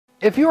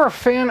If you're a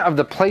fan of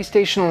the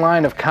PlayStation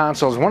line of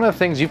consoles, one of the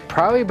things you've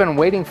probably been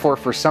waiting for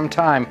some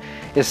time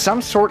is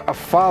some sort of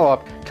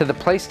follow-up to the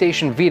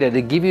PlayStation Vita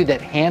to give you that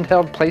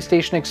handheld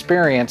PlayStation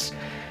experience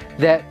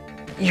that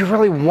you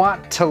really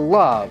want to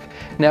love.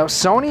 Now,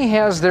 Sony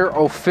has their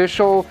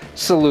official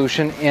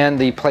solution in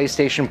the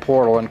PlayStation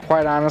Portal, and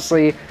quite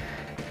honestly,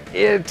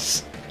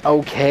 it's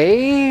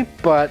okay,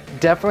 but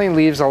definitely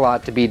leaves a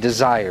lot to be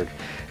desired.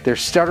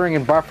 There's stuttering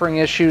and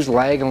buffering issues,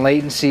 lag and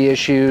latency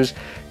issues,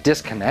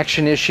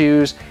 disconnection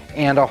issues,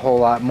 and a whole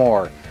lot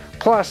more.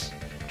 Plus,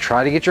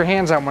 try to get your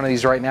hands on one of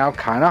these right now,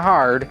 kind of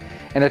hard,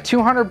 and at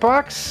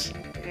 $200,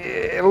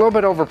 a little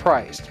bit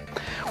overpriced.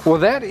 Well,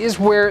 that is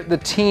where the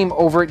team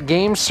over at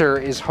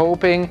GameSir is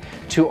hoping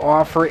to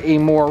offer a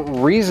more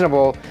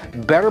reasonable,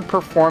 better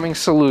performing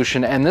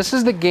solution, and this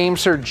is the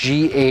GameSir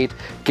G8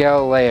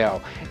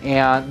 Galileo.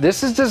 And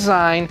this is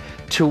designed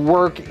to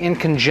work in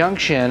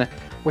conjunction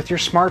with your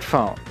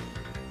smartphone.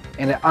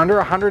 And at under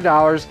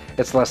 $100,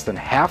 it's less than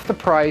half the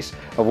price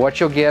of what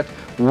you'll get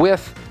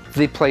with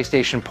the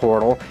PlayStation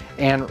Portal,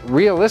 and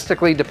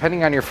realistically,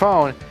 depending on your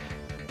phone,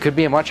 could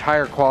be a much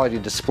higher quality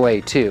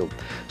display too.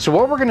 So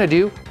what we're going to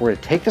do, we're going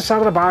to take this out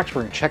of the box,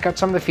 we're going to check out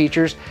some of the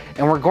features,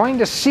 and we're going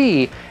to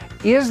see,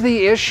 is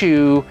the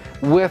issue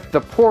with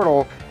the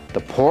Portal,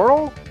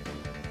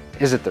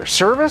 is it their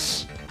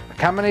service, a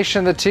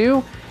combination of the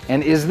two,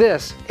 and is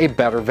this a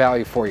better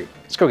value for you?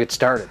 Let's go get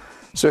started.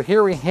 So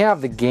here we have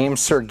the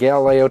GameSir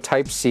Galileo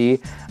Type-C.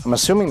 I'm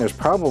assuming there's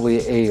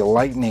probably a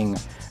Lightning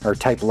or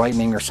Type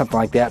Lightning or something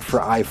like that for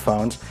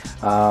iPhones.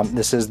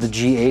 This is the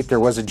G8.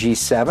 There was a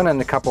G7 and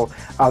a couple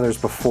others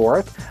before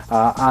it.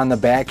 On the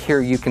back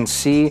here you can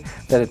see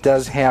that it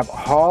does have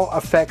Hall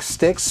effect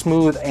sticks,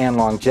 smooth and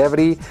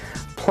longevity,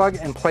 plug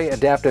and play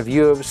adaptive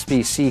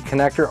USB-C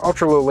connector,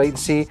 ultra low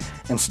latency,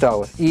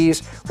 install with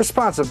ease,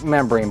 responsive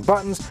membrane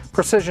buttons,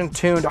 precision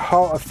tuned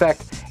Hall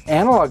effect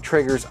analog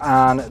triggers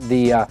on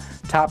the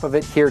top of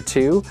it here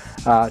too,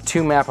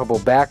 two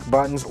mappable back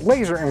buttons,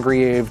 laser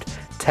engraved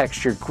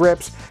textured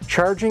grips,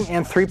 charging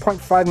and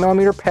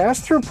 3.5mm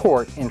pass-through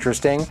port,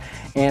 interesting,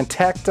 and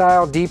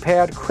tactile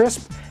D-pad,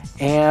 crisp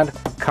and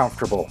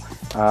comfortable.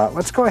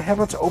 Let's go ahead,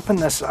 let's open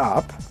this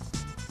up.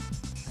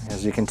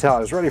 As you can tell, I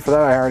was ready for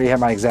that. I already have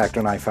my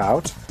X-Acto knife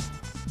out.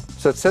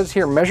 So it says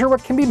here, measure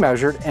what can be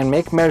measured and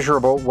make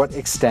measurable what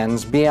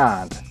extends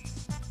beyond.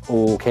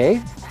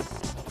 Okay.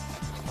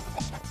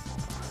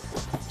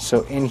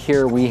 So in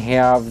here we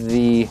have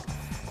the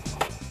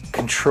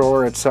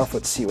controller itself.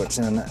 Let's see what's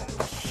in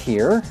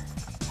here.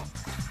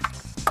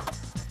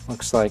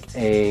 Looks like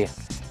a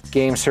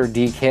GameSir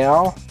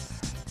decal,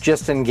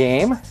 just in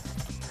game,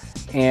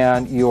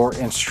 and your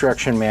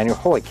instruction manual.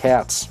 Holy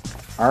cats.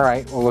 All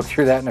right, we'll look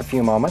through that in a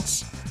few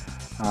moments.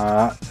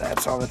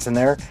 That's all that's in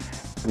there.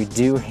 We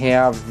do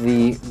have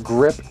the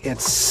grip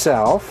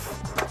itself.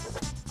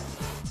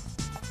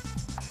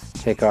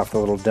 Take off the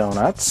little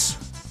donuts.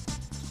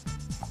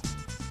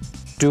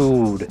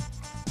 Dude,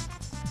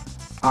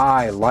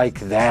 I like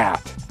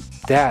that.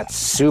 That's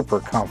super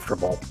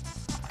comfortable.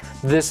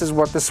 This is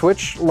what the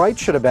Switch Lite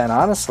should have been,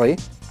 honestly.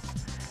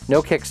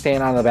 No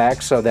kickstand on the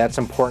back, so that's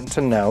important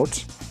to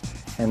note.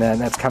 And then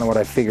that's kind of what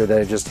I figured,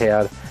 that it just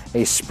had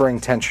a spring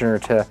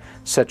tensioner to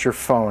set your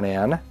phone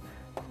in.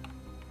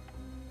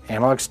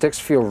 Analog sticks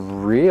feel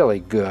really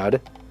good.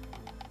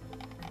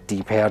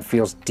 D-pad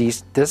feels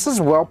decent. This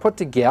is well put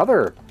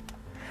together.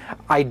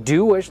 I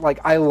do wish, like,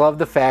 I love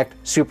the fact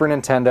Super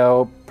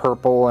Nintendo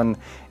purple and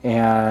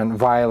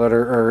violet,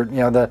 or you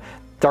know, the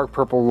dark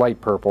purple,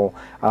 light purple.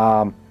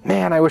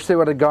 Man, I wish they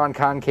would have gone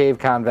concave,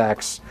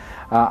 convex.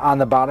 On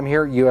the bottom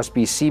here,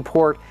 USB-C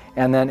port,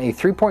 and then a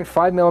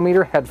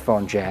 3.5mm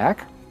headphone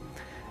jack.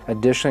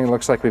 Additionally, it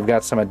looks like we've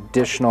got some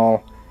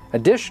additionally,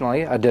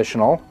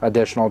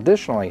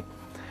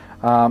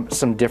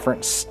 some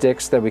different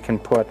sticks that we can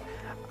put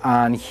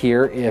on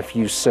here if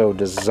you so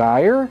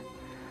desire.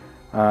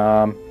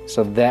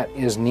 So that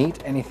is neat.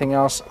 Anything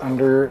else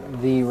under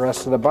the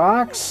rest of the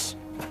box?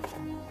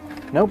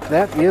 Nope,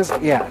 that is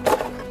it.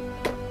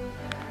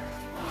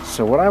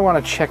 So what I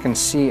want to check and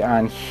see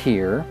on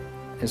here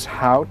is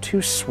how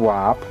to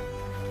swap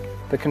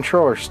the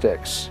controller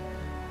sticks.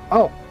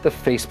 Oh, the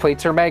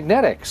faceplates are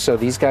magnetic, so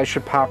these guys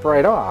should pop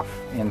right off,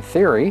 in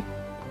theory.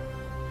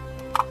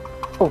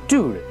 Oh,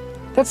 dude,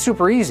 that's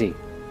super easy.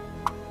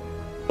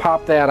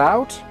 Pop that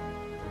out.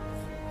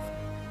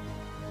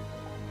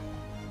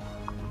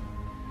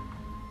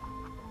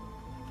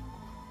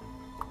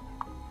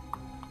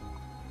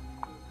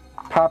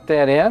 Pop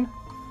that in.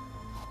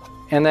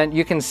 And then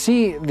you can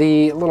see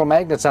the little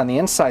magnets on the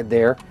inside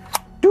there.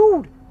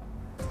 Dude,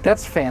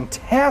 that's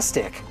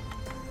fantastic.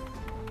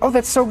 Oh,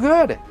 that's so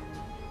good.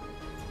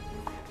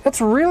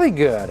 That's really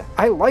good.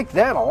 I like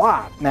that a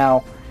lot.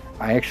 Now,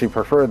 I actually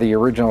prefer the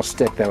original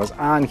stick that was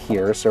on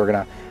here, so we're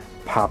gonna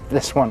pop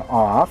this one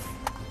off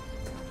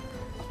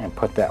and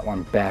put that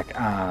one back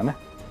on.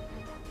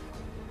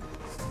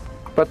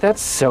 But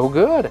that's so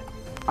good.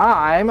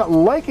 I'm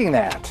liking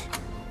that.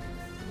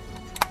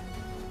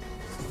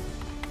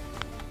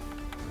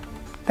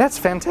 That's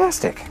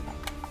fantastic.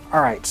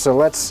 All right, so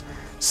let's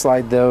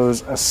Slide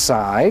those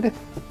aside.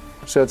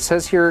 So it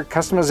says here,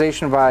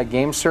 customization via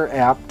GameSir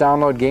app.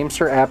 Download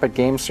GameSir app at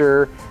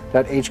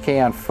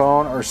gamesir.hk on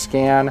phone or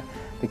scan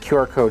the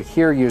QR code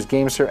here. Use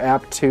GameSir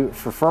app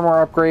for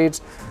firmware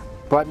upgrades,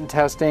 button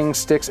testing,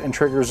 sticks and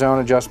trigger zone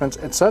adjustments,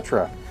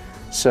 etc.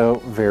 So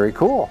very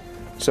cool.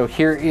 So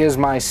here is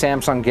my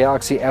Samsung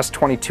Galaxy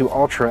S22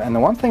 Ultra, and the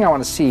one thing I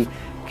want to see,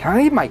 can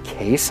I leave my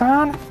case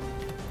on?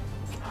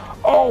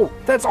 Oh,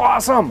 that's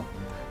awesome!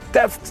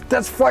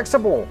 That's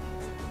flexible.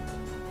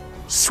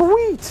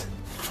 Sweet!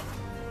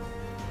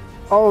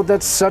 Oh,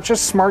 that's such a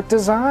smart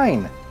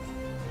design.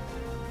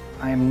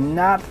 I am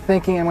not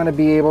thinking I'm going to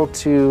be able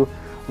to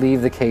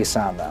leave the case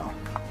on though.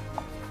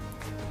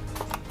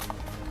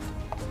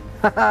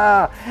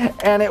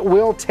 And it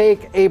will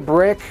take a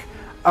brick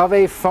of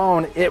a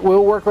phone. It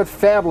will work with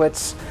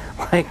phablets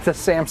like the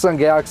Samsung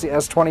Galaxy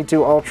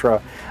S22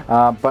 Ultra,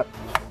 but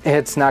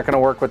it's not going to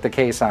work with the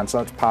case on. So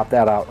let's pop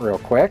that out real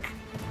quick.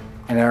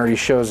 And it already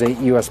shows a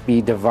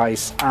USB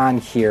device on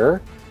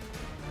here.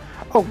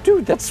 Oh,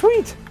 dude, that's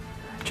sweet.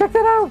 Check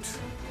that out.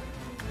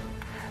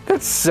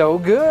 That's so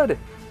good.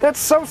 That's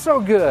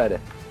so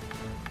good.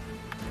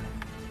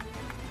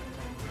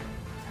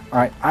 All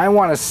right, I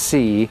want to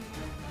see,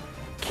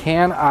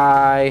 can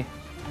I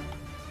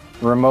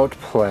remote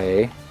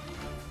play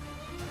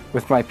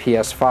with my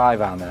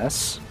PS5 on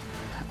this?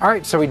 All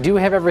right, so we do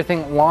have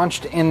everything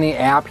launched in the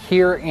app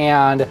here,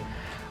 and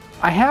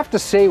I have to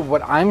say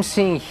what I'm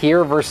seeing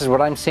here versus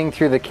what I'm seeing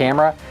through the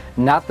camera,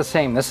 not the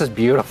same. This is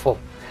beautiful.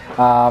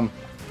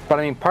 But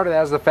I mean, part of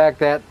that is the fact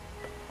that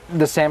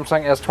the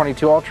Samsung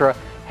S22 Ultra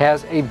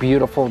has a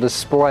beautiful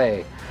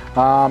display.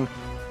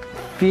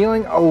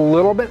 Feeling a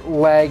little bit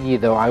laggy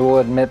though, I will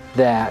admit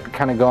that,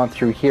 kind of going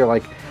through here.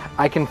 Like,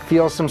 I can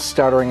feel some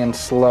stuttering and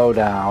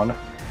slowdown.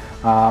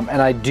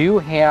 And I do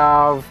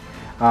have,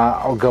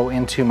 I'll go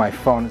into my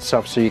phone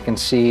itself so you can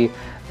see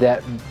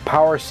that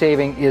power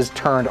saving is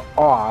turned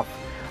off.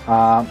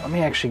 Let me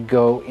actually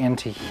go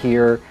into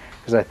here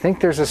because I think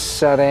there's a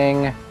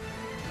setting.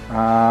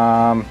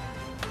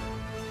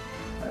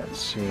 Let's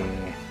see.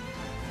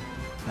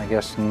 I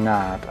guess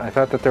not. I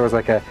thought that there was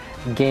like a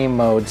game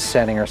mode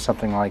setting or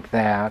something like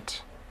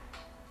that.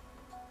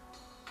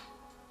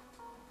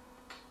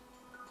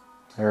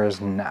 There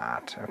is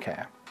not.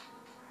 Okay.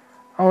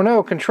 Oh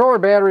no, controller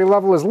battery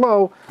level is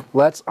low.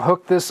 Let's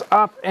hook this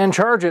up and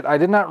charge it. I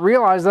did not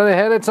realize that it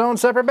had its own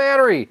separate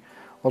battery.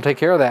 We'll take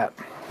care of that.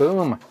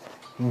 Boom.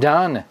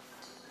 Done.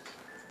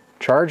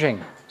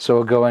 Charging. So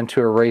we'll go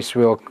into a race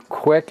real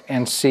quick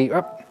and see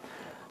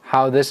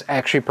how this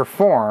actually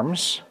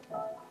performs.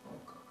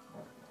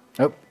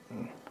 Oh.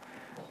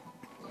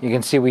 You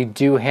can see we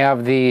do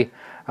have the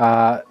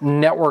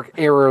network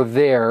error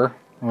there.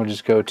 We'll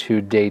just go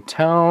to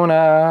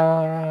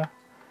Daytona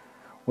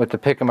with the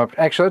pick 'em up.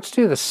 Actually, let's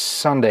do the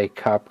Sunday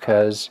Cup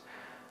because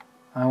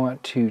I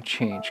want to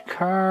change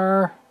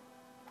car.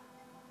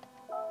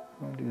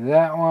 We'll do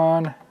that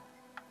one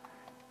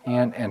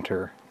and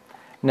enter.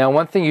 Now,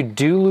 one thing you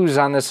do lose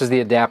on this is the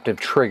adaptive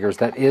triggers.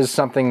 That is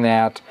something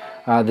that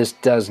this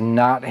does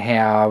not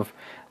have,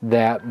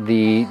 that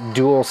the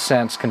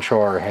DualSense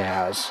controller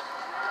has.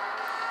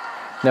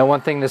 Now,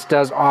 one thing this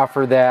does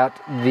offer that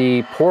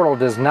the Portal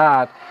does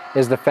not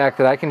is the fact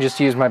that I can just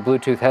use my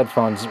Bluetooth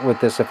headphones with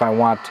this if I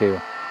want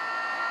to.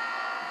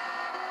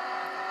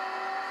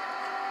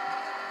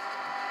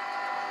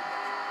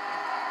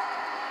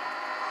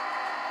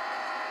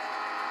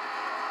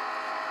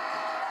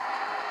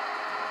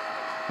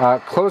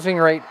 Closing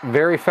rate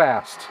very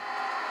fast.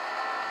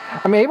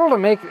 I'm able to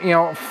make,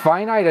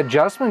 finite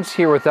adjustments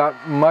here without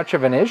much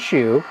of an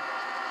issue.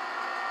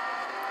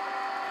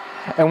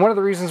 And one of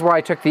the reasons why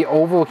I took the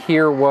oval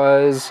here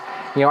was,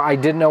 I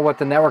didn't know what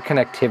the network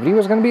connectivity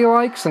was going to be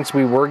like, since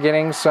we were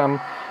getting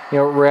some,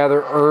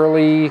 rather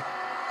early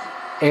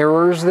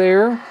errors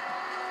there.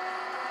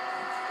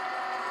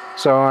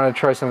 So I want to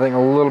try something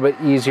a little bit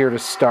easier to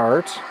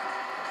start.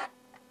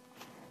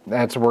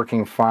 That's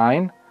working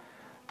fine.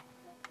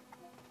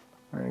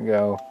 We're going to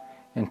go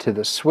into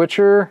the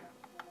switcher.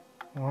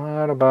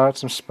 What about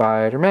some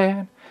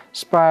Spider-Man?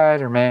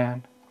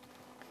 Spider-Man.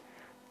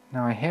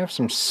 Now I have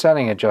some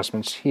setting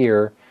adjustments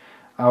here.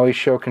 Always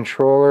show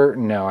controller.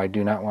 No, I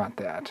do not want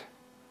that.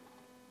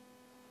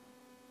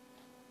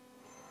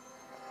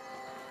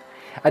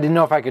 I didn't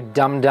know if I could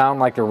dumb down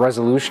like the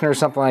resolution or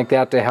something like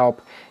that to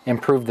help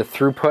improve the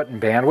throughput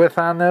and bandwidth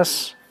on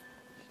this.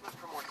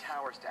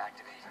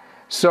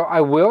 So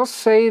I will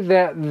say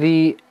that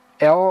the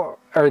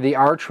the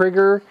R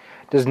trigger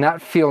does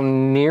not feel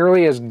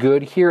nearly as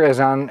good here as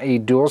on a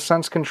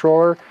DualSense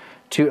controller.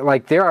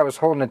 Like there, I was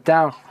holding it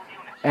down,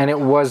 and it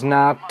was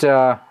not.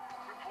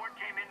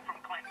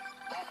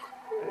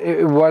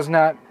 It was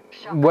not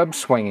web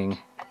swinging.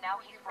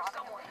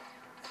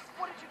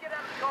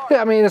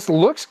 Yeah, I mean, this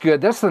looks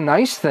good. That's the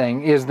nice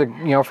thing, is the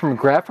from a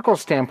graphical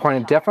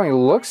standpoint, it definitely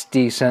looks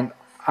decent.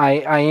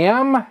 I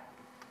am.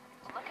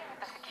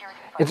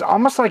 It's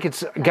almost like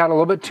it's got a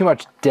little bit too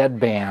much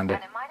deadband.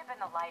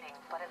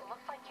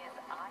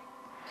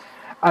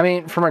 I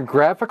mean, from a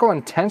graphical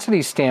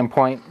intensity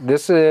standpoint,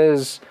 this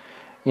is,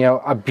 you know,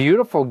 a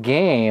beautiful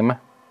game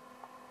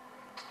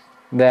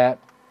that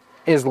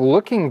is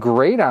looking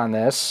great on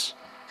this.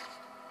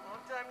 Long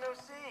time no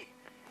see.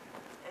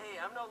 Hey,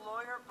 I'm no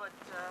lawyer, but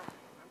I'm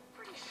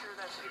pretty sure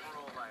that's a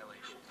parole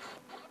violation.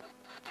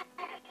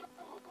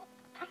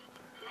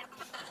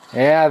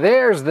 Yeah,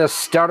 there's the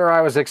stutter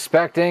I was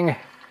expecting.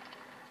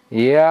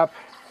 Yep.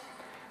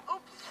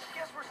 Oops,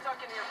 guess we're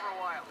stuck in here for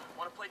a while.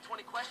 Want to play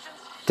 20 questions?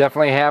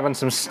 Definitely having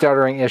some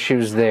stuttering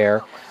issues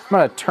there. I'm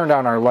going to turn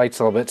down our lights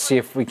a little bit, see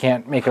if we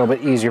can't make it a little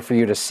bit easier for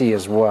you to see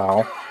as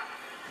well.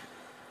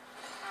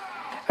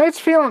 It's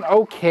feeling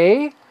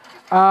okay.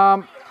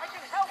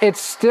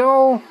 It's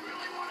still...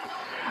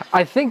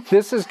 I think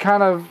this is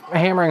kind of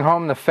hammering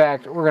home the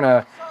fact... We're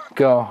going to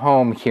go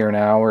home here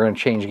now. We're going to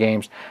change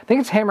games. I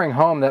think it's hammering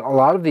home that a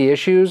lot of the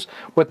issues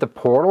with the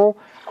Portal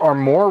are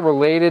more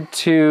related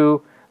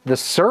to the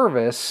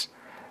service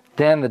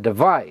than the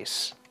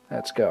device.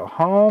 Let's go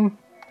home.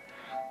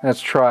 Let's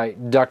try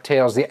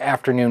DuckTales The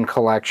Afternoon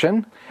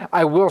Collection.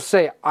 I will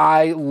say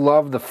I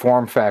love the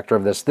form factor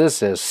of this.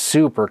 This is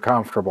super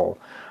comfortable.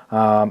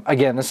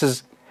 Again, this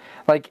is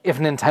like if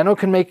Nintendo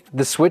can make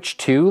the Switch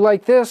 2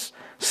 like this,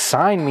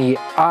 sign me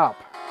up.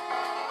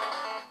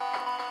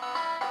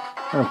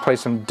 I'm going to play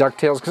some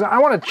DuckTales because I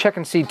want to check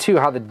and see too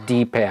how the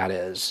D-pad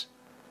is.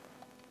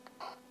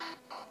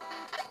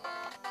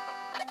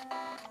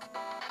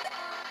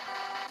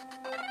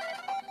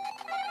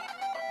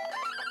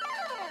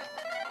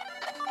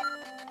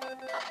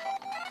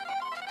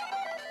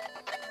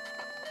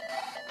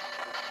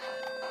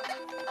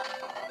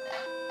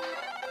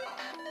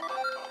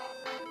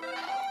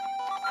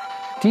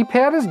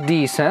 D-pad is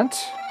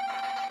decent.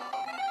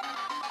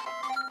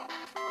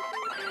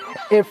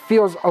 It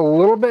feels a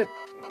little bit,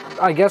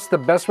 I guess the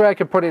best way I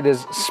could put it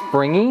is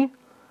springy. I'm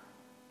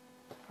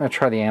going to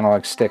try the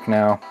analog stick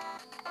now.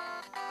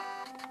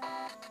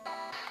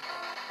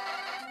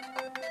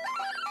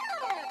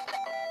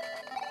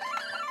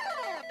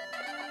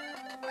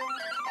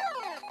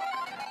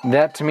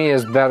 That to me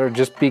is better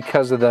just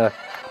because of the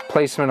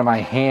placement of my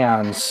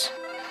hands.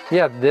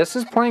 Yeah, this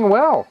is playing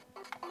well.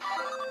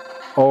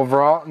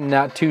 Overall,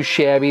 not too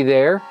shabby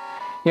there.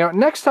 You know,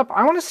 next up,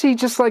 I want to see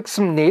just like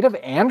some native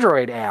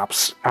Android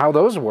apps, how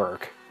those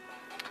work.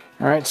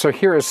 All right, so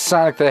here is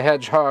Sonic the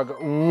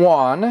Hedgehog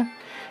 1,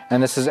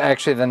 and this is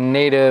actually the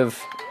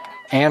native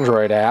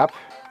Android app.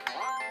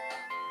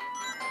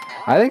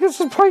 I think this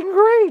is playing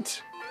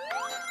great.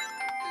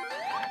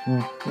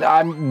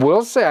 I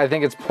will say I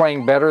think it's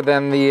playing better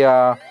than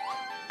the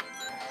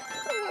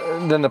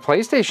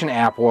PlayStation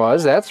app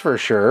was, that's for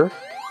sure.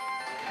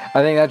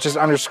 I think that just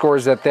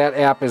underscores that that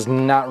app is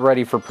not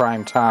ready for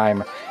prime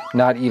time.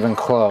 Not even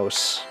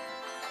close.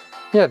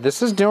 Yeah,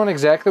 this is doing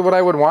exactly what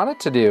I would want it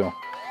to do.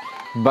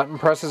 Button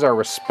presses are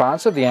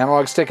responsive. The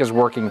analog stick is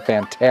working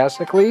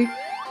fantastically.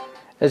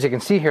 As you can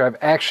see here, I've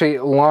actually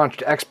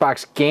launched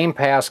Xbox Game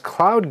Pass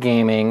Cloud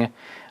Gaming.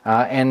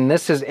 And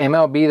this is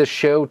MLB The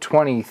Show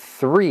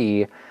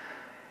 23.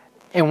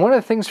 And one of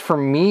the things for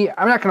me,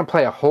 I'm not going to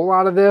play a whole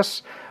lot of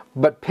this,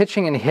 but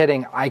pitching and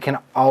hitting, I can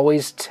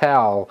always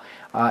tell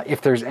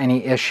if there's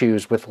any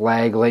issues with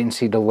lag,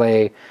 latency,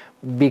 delay,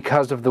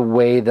 because of the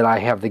way that I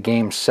have the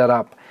game set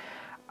up.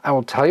 I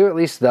will tell you, at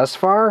least thus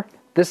far,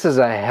 this is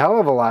a hell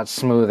of a lot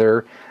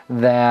smoother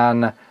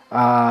than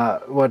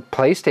what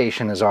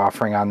PlayStation is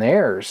offering on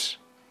theirs.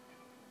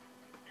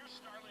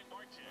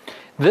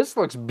 This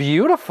looks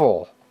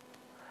beautiful.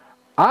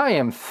 I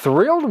am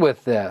thrilled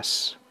with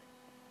this.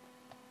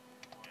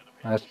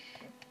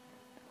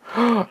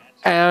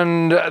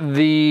 And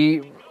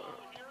the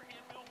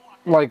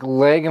like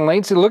lag and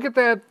latency, look at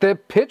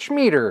that pitch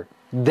meter.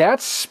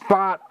 That's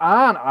spot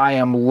on. I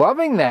am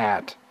loving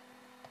that.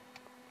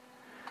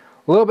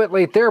 A little bit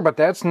late there, but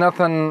that's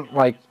nothing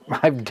like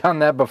I've done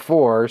that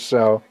before,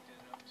 so.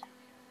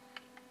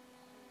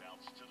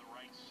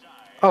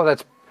 Oh,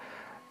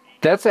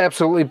 that's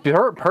absolutely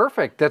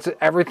perfect. That's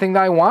everything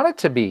that I want it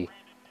to be.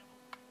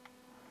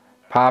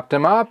 Popped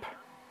him up.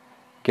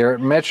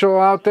 Garrett Mitchell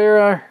out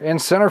there in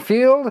center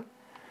field.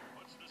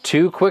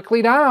 2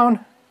 quickly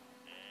down.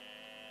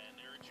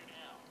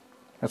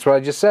 That's what I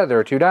just said. There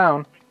are 2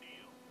 down.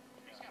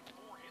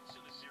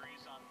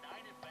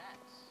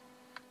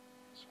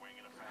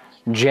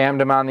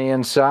 Jammed him on the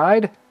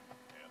inside.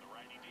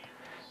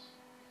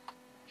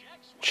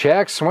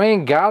 Check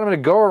swing. Got him to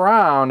go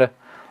around.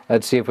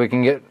 Let's see if we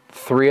can get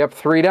 3 up,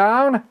 3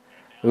 down.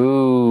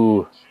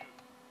 Ooh.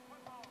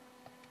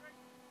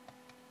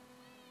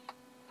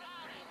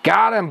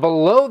 Got him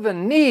below the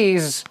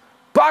knees.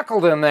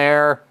 Buckled him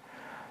there.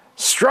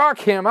 Struck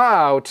him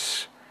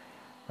out.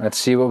 Let's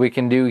see what we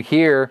can do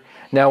here.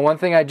 Now, one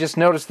thing I just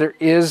noticed, there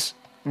is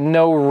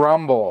no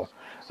rumble.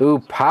 Ooh,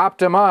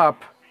 popped him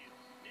up.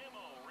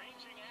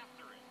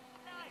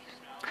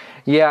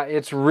 Yeah,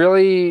 it's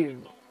really...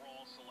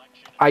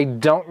 I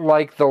don't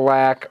like the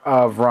lack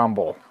of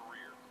rumble.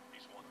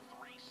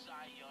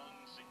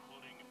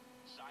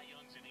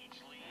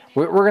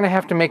 We're going to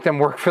have to make them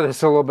work for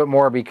this a little bit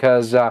more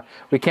because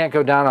we can't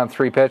go down on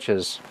 3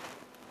 pitches.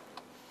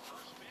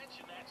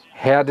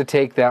 Had to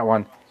take that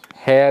one.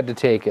 Had to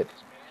take it.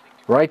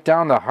 Right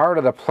down the heart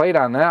of the plate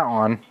on that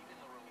one.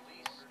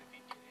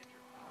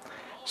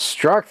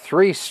 Struck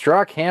 3,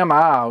 struck him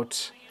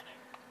out.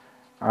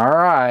 All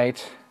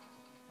right.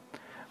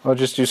 We'll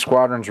just do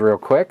squadrons real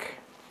quick.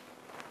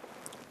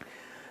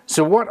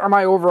 So what are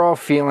my overall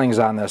feelings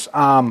on this?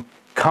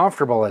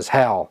 Comfortable as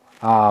hell.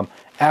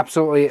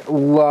 Absolutely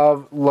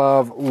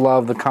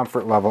love the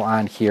comfort level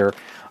on here.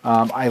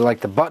 I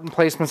like the button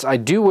placements. I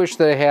do wish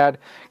they had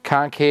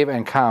concave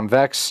and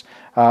convex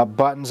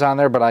buttons on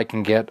there, but I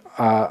can get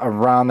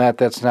around that.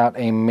 That's not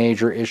a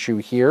major issue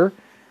here.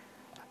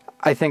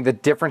 I think the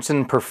difference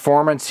in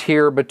performance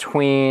here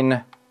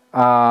between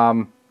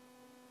the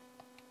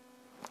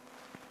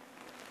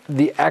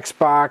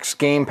Xbox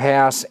Game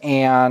Pass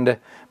and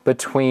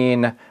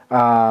between,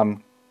 we'll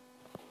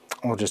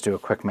just do a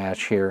quick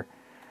match here,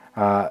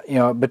 you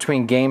know,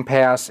 between Game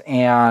Pass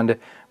and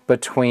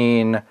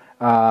between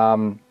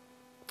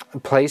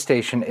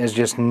PlayStation is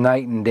just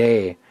night and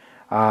day.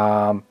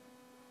 The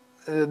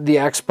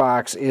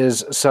Xbox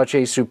is such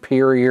a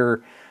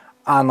superior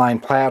online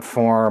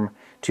platform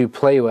to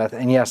play with,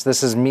 and yes,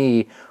 this is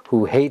me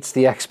who hates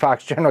the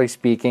Xbox generally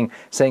speaking,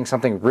 saying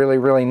something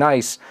really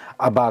nice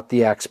about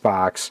the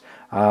Xbox.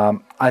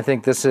 I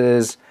think this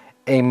is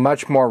a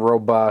much more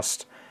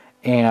robust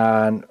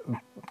and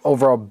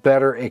overall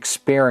better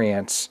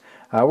experience.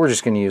 We're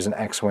just going to use an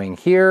X-Wing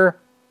here.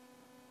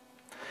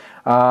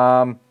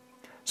 So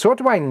what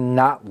do I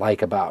not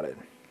like about it?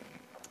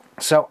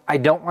 So I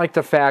don't like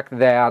the fact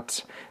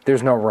that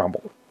there's no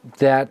rumble.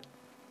 That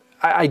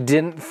I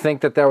didn't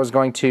think that was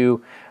going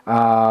to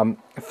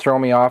throw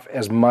me off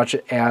as much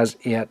as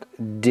it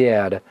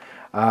did.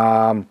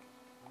 The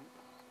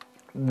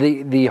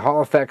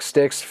Hall effect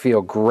sticks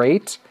feel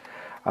great.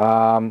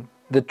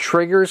 The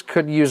triggers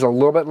could use a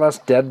little bit less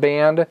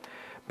deadband,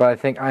 but I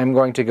think I'm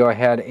going to go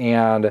ahead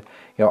and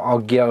I'll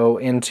go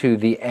into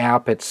the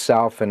app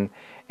itself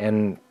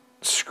and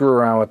screw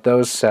around with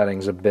those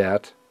settings a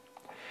bit.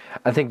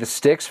 I think the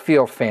sticks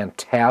feel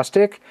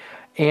fantastic,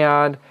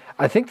 and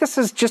I think this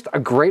is just a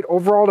great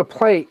overall to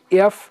play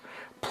if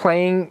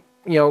playing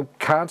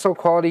console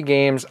quality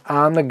games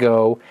on the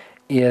go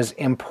is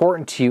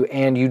important to you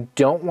and you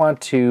don't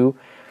want to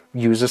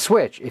use a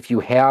Switch. If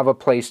you have a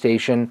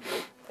PlayStation,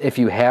 if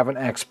you have an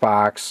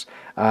Xbox,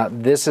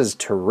 this is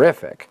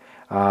terrific.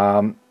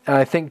 And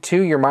I think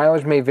too your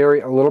mileage may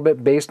vary a little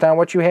bit based on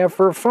what you have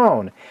for a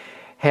phone.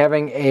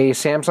 Having a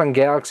Samsung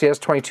Galaxy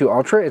S22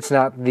 Ultra, it's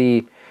not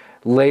the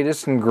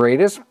latest and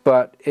greatest,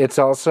 but it's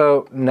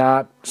also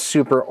not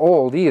super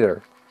old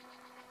either.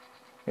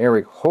 There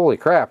we go. Holy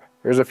crap.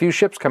 There's a few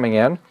ships coming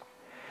in.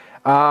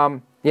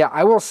 Yeah,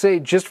 I will say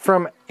just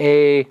from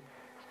a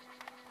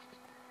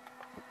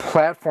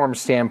platform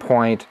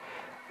standpoint,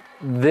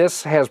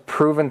 this has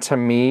proven to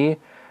me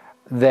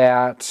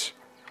that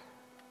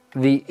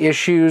the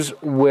issues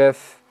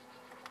with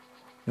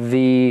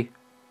the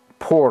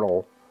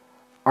Portal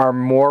are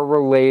more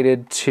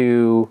related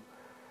to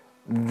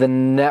the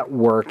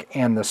network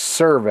and the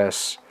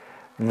service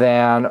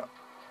than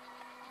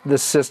the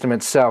system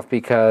itself,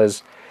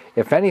 because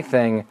if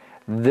anything,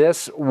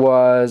 this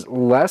was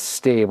less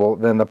stable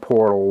than the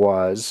Portal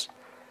was.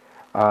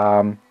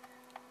 But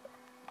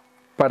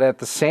at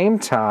the same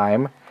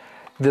time,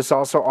 this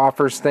also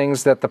offers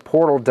things that the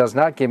Portal does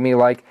not give me,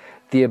 like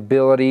the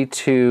ability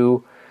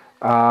to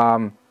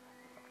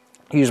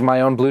use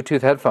my own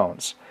Bluetooth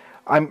headphones.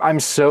 I'm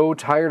so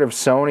tired of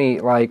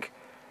Sony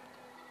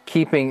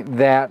keeping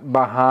that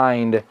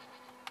behind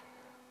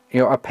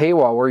a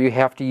paywall where you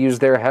have to use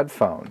their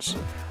headphones.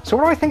 So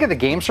what do I think of the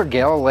GameSir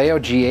Galileo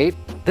G8?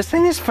 This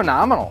thing is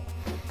phenomenal.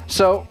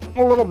 So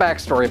a little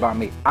backstory about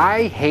me.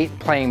 I hate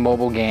playing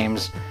mobile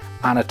games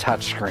on a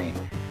touchscreen.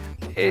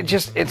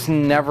 It's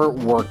never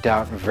worked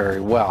out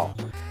very well.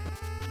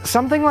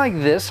 Something like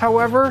this,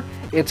 however,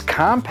 it's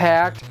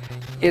compact.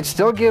 It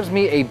still gives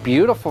me a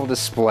beautiful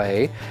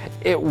display.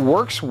 It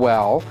works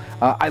well.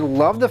 I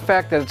love the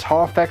fact that it's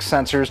Hall effect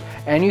sensors,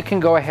 and you can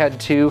go ahead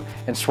too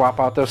and swap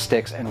out those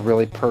sticks and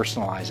really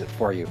personalize it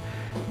for you.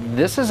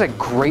 This is a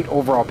great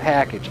overall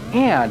package,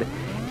 and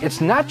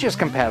it's not just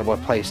compatible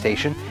with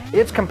PlayStation,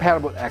 it's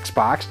compatible with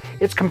Xbox,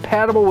 it's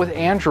compatible with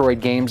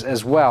Android games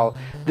as well.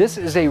 This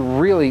is a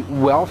really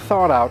well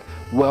thought out,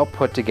 well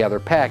put together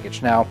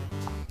package. Now,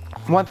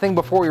 one thing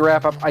before we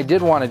wrap up I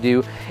did want to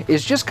do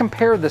is just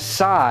compare the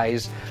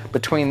size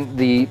between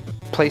the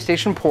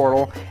PlayStation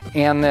Portal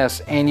and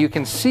this, and you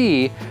can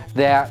see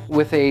that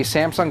with a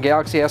Samsung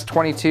Galaxy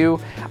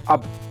S22,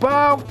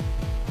 about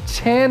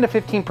 10 to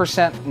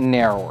 15%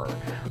 narrower.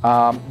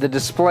 The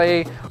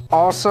display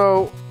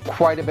also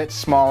quite a bit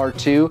smaller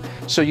too,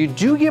 so you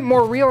do get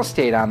more real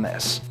estate on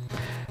this.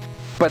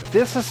 But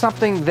this is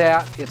something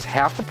that it's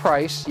half the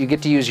price. You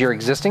get to use your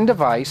existing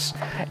device,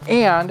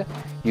 and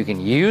you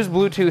can use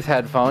Bluetooth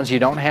headphones. You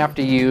don't have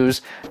to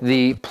use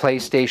the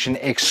PlayStation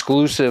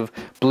exclusive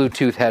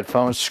Bluetooth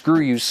headphones. Screw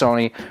you,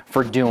 Sony,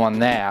 for doing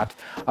that.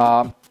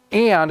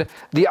 And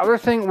the other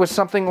thing with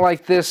something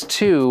like this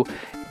too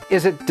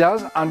is it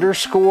does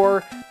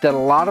underscore that a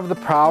lot of the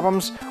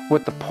problems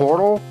with the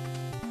Portal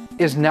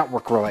is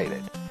network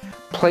related.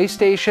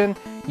 PlayStation,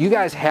 you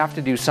guys have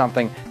to do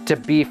something to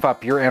beef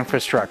up your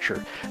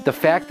infrastructure. The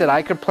fact that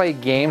I could play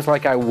games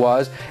like I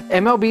was,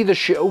 MLB The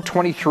Show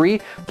 23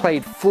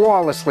 played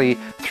flawlessly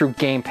through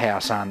Game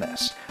Pass on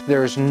this.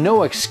 There's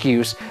no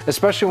excuse,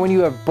 especially when you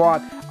have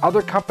bought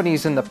other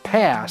companies in the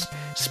past,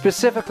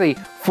 specifically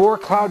for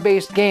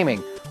cloud-based gaming.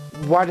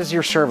 Why does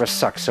your service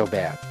suck so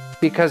bad?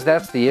 Because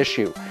that's the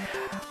issue.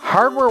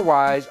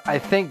 Hardware-wise, I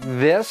think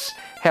this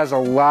has a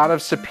lot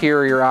of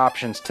superior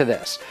options to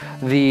this.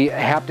 The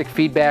haptic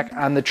feedback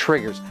on the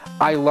triggers,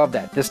 I love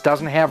that. This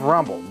doesn't have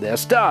rumble,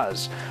 this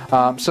does.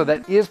 So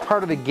that is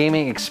part of the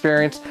gaming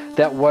experience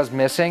that was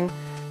missing.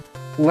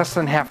 Less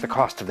than half the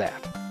cost of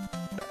that.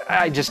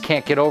 I just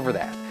can't get over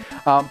that.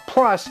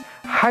 Plus,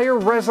 higher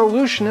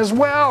resolution as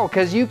well,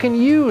 because you can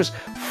use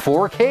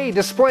 4K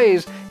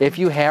displays if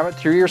you have it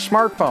through your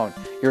smartphone.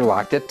 You're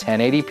locked at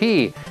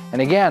 1080p.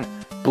 And again,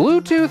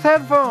 Bluetooth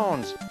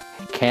headphones.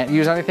 Can't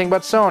use anything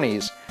but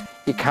Sony's.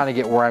 You kind of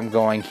get where I'm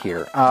going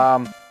here.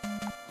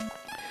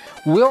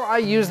 Will I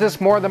use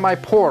this more than my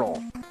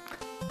Portal?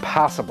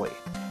 Possibly.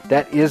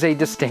 That is a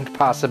distinct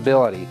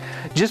possibility.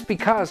 Just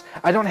because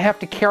I don't have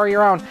to carry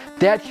around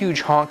that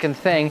huge honking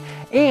thing,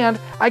 and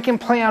I can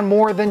play on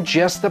more than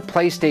just the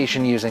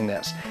PlayStation using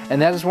this.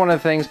 And that is one of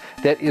the things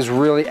that is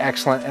really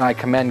excellent, and I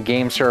commend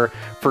GameSir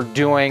for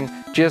doing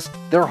just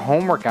their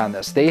homework on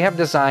this. They have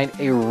designed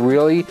a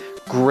really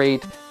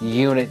great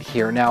unit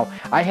here. Now,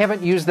 I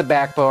haven't used the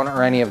backbone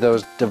or any of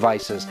those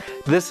devices.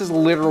 This is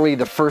literally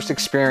the first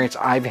experience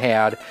I've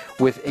had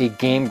with a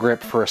game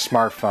grip for a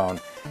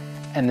smartphone.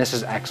 And this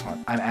is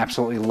excellent. I'm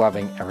absolutely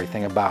loving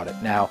everything about it.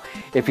 Now,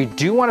 if you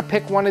do want to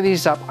pick one of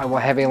these up, I will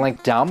have a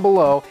link down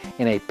below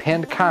in a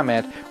pinned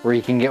comment where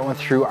you can get one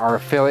through our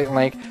affiliate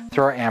link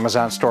through our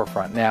Amazon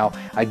storefront. Now,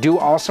 I do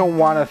also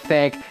want to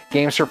thank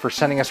GameSir for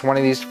sending us one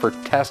of these for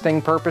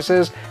testing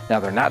purposes. Now,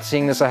 they're not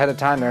seeing this ahead of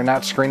time. They're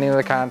not screening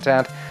the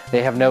content.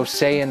 They have no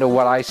say into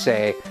what I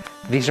say.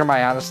 These are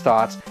my honest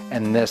thoughts,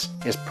 and this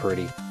is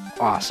pretty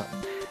awesome.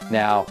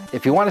 Now,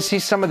 if you want to see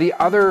some of the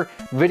other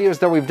videos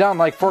that we've done,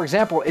 like for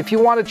example, if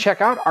you want to check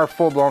out our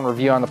full-blown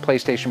review on the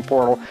PlayStation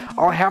Portal,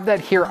 I'll have that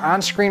here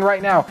on screen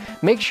right now.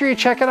 Make sure you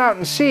check it out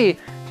and see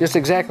just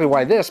exactly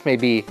why this may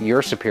be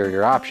your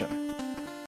superior option.